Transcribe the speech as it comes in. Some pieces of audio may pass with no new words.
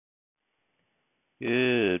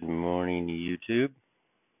Good morning, YouTube.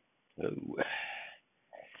 Oh,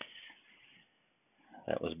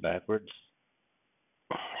 that was backwards.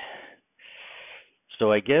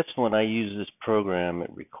 So I guess when I use this program,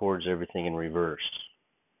 it records everything in reverse.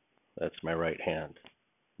 That's my right hand,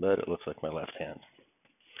 but it looks like my left hand.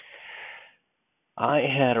 I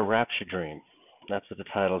had a rapture dream. That's what the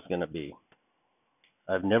title is going to be.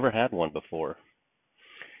 I've never had one before.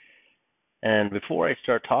 And before I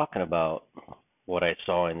start talking about what I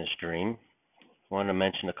saw in this dream, I want to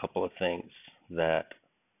mention a couple of things that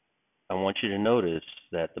I want you to notice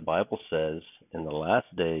that the Bible says in the last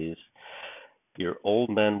days, your old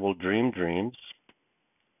men will dream dreams,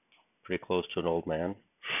 pretty close to an old man,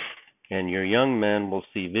 and your young men will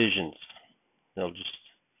see visions. The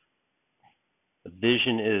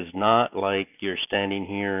vision is not like you're standing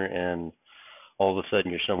here and all of a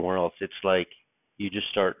sudden you're somewhere else. It's like you just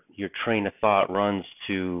your train of thought runs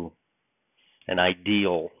to an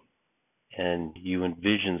ideal and you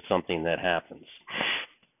envision something that happens.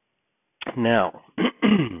 Now,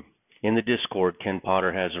 in the Discord, Ken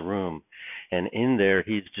Potter has a room, and in there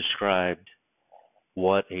he's described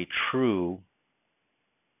what a true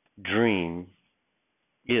dream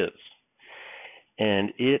is.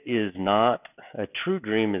 And it is not, a true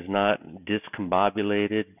dream is not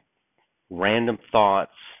discombobulated, random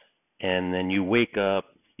thoughts, and then you wake up,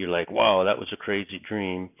 you're like, wow, that was a crazy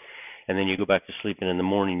dream, and then you go back to sleep, and in the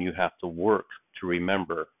morning you have to work to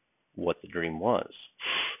remember what the dream was.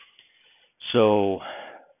 So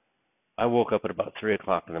I woke up at about 3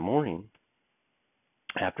 o'clock in the morning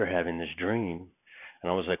after having this dream,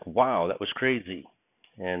 and I was like, wow, that was crazy.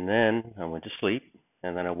 And then I went to sleep,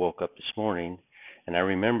 and then I woke up this morning, and I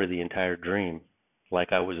remember the entire dream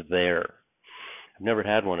like I was there. I've never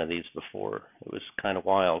had one of these before. It was kind of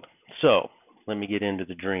wild. So let me get into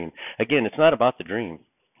the dream. Again, it's not about the dream.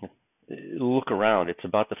 Look around. It's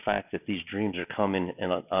about the fact that these dreams are coming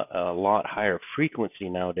in a lot higher frequency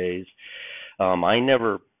nowadays. I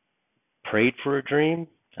never prayed for a dream.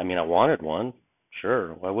 I mean, I wanted one.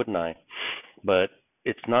 Sure, why wouldn't I? But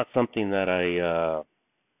it's not something that I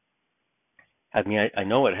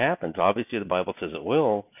know it happens. Obviously, the Bible says it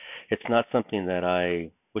will. It's not something that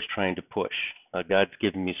I was trying to push. God's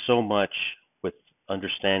given me so much with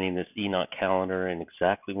understanding this Enoch calendar and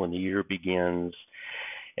exactly when the year begins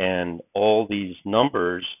and all these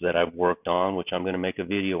numbers that I've worked on, which I'm going to make a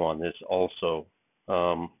video on this also,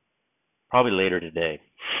 probably later today.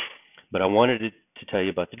 But I wanted to tell you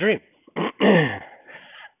about the dream.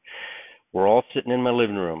 We're all sitting in my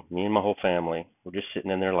living room, me and my whole family. We're just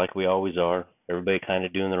sitting in there like we always are. Everybody kind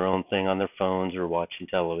of doing their own thing on their phones or watching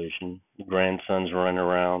television. The grandson's running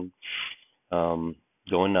around,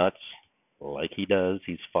 going nuts like he does.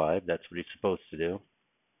 He's 5. That's what he's supposed to do.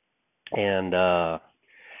 And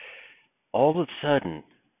all of a sudden,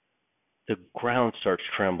 the ground starts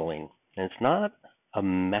trembling. And it's not a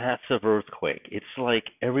massive earthquake. It's like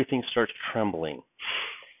everything starts trembling.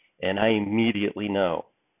 And I immediately know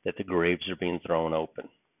that the graves are being thrown open.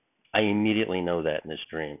 I immediately know that in this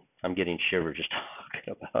dream. I'm getting shivers just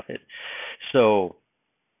talking about it. So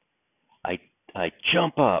I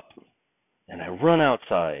jump up and I run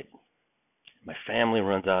outside. My family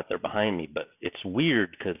runs out there behind me, but it's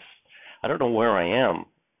weird because I don't know where I am.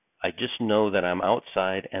 I just know that I'm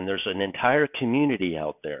outside and there's an entire community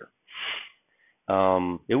out there.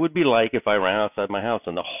 It would be like if I ran outside my house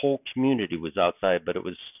and the whole community was outside, but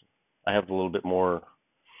I have a little bit more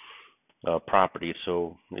property,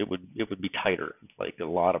 so it would be tighter. Like a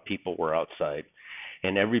lot of people were outside,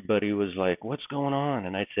 and everybody was like, "What's going on?"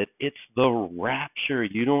 And I said, "It's the rapture.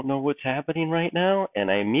 You don't know what's happening right now."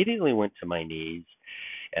 And I immediately went to my knees,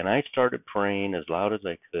 and I started praying as loud as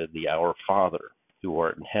I could, the Our Father, who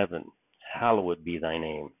art in heaven, hallowed be thy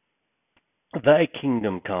name. Thy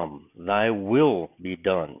kingdom come, thy will be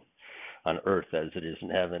done on earth as it is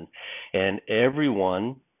in heaven. And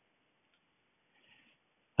everyone,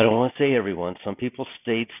 I don't want to say everyone, some people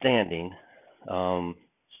stayed standing,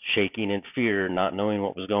 shaking in fear, not knowing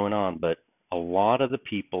what was going on, but a lot of the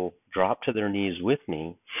people dropped to their knees with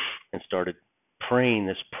me and started praying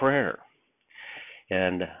this prayer.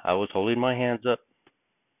 And I was holding my hands up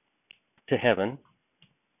to heaven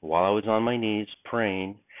while I was on my knees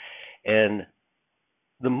praying. And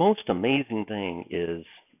the most amazing thing is,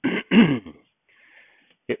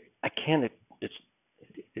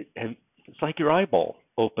 it's like your eyeball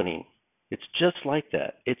opening. It's just like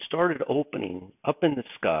that. It started opening up in the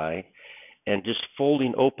sky and just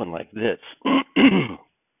folding open like this.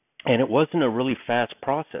 And it wasn't a really fast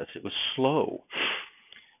process. It was slow.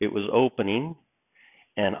 It was opening,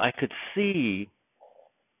 and I could see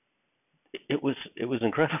it was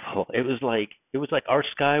incredible. It was like our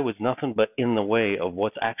sky was nothing but in the way of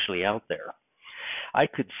what's actually out there. I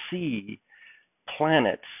could see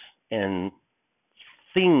planets and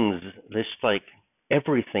things, just like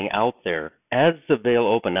everything out there as the veil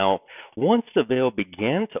opened. Now, once the veil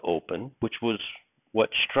began to open, which was what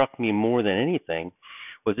struck me more than anything,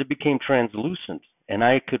 was it became translucent, and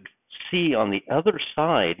I could see on the other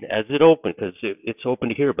side as it opened, because it's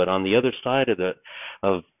opened here, but on the other side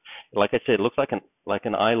of, like I said, it looks like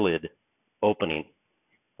an eyelid opening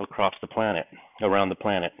across the planet, around the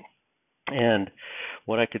planet, and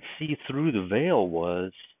what I could see through the veil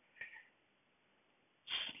was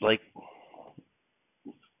like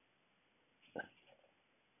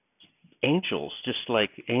angels, just like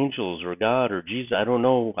angels or God or Jesus. I don't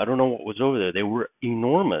know what was over there. They were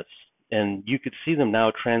enormous, and you could see them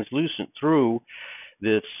now translucent through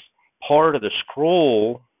this part of the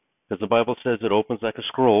scroll, because the Bible says it opens like a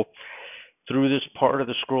scroll, through this part of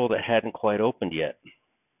the scroll that hadn't quite opened yet.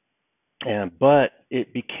 But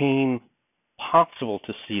it became possible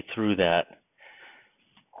to see through that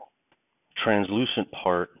translucent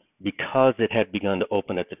part because it had begun to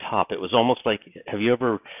open at the top. It was almost like, have you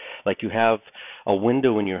ever, like you have a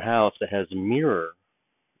window in your house that has a mirror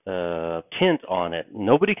tint on it.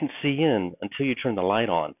 Nobody can see in until you turn the light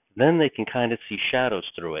on. Then they can kind of see shadows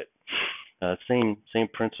through it. Same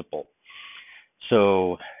principle.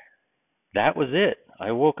 So that was it.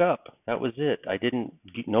 I woke up. That was it.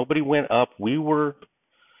 Nobody went up. We were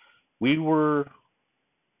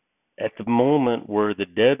at the moment where the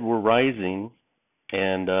dead were rising,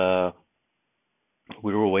 and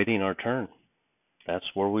we were waiting our turn. That's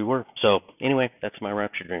where we were. So anyway, that's my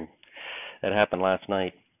rapture dream. That happened last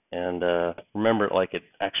night, and remember it like it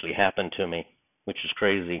actually happened to me, which is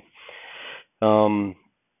crazy.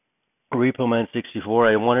 Repo Man 64.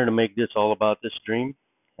 I wanted to make this all about this dream.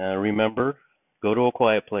 Remember, go to a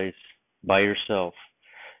quiet place by yourself.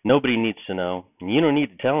 Nobody needs to know. You don't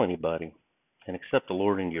need to tell anybody, and accept the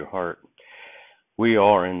Lord into your heart. We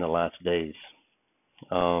are in the last days.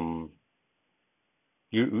 Um,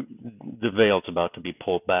 the veil's about to be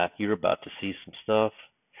pulled back. You're about to see some stuff.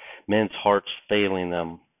 Men's hearts failing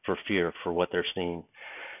them for fear for what they're seeing.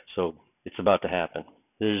 So it's about to happen.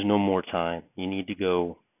 There's no more time. You need to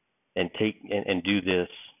go and take and do this.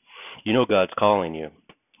 You know God's calling you,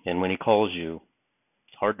 and when He calls you,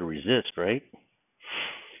 it's hard to resist, right?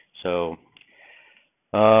 So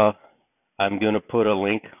I'm going to put a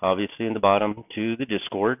link, obviously, in the bottom to the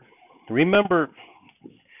Discord. Remember,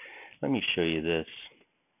 let me show you this.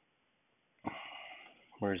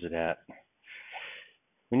 Where's it at?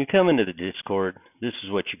 When you come into the Discord, this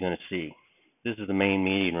is what you're going to see. This is the main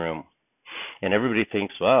meeting room. And everybody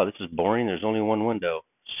thinks, wow, this is boring. There's only one window.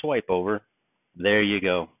 Swipe over. There you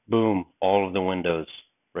go. Boom. All of the windows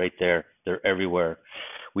right there. They're everywhere.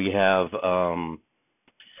 We have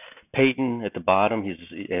Peyton at the bottom.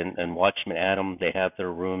 And Watchman Adam. They have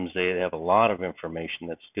their rooms. They have a lot of information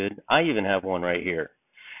that's good. I even have one right here.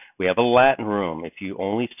 We have a Latin room. If you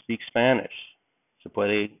only speak Spanish, se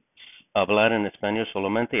puede hablar en español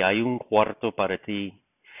solamente. Hay un cuarto para ti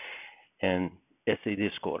en ese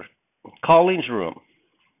Discord. Colleen's room.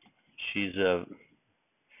 She's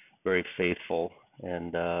very faithful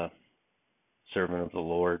and servant of the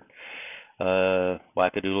Lord.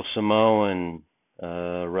 Wackadoodle Samoan,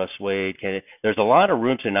 Russ Wade. There's a lot of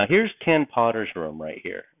rooms in. Now here's Ken Potter's room right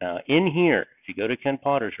here. Now in here, if you go to Ken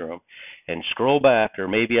Potter's room and scroll back, or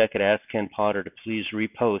maybe I could ask Ken Potter to please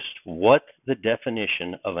repost what the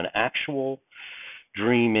definition of an actual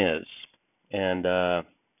dream is, and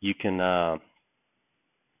you can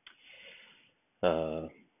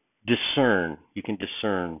discern. You can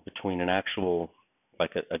discern between an actual,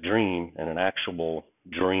 like a dream, and an actual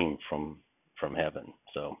dream from heaven.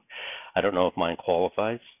 So I don't know if mine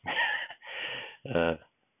qualifies.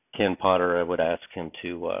 Ken Potter, I would ask him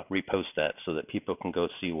to repost that so that people can go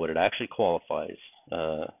see what it actually qualifies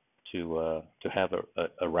to have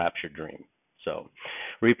a rapture dream. So,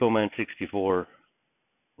 Repo Man 64,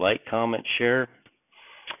 like, comment, share,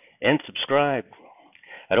 and subscribe.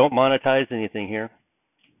 I don't monetize anything here.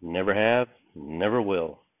 Never have, never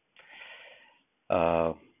will.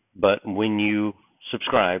 But when you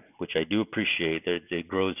subscribe, which I do appreciate, it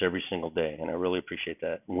grows every single day, and I really appreciate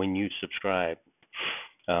that. When you subscribe,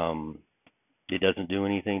 it doesn't do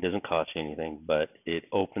anything, doesn't cost you anything, but it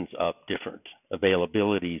opens up different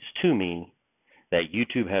availabilities to me that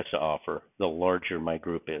YouTube has to offer the larger my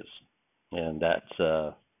group is, and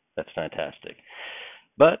that's fantastic.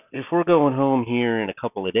 But if we're going home here in a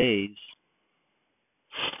couple of days,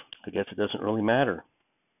 I guess it doesn't really matter.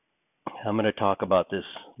 I'm going to talk about this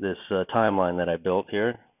timeline that I built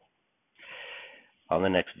here. on the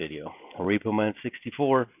next video. Repo Man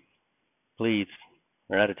 64, please.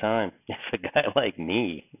 We're out of time. If a guy like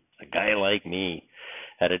me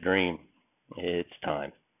had a dream, it's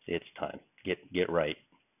time. It's time. Get right.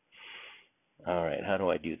 All right, how do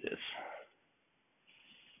I do this?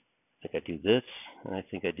 I think I do this, and I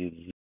think I do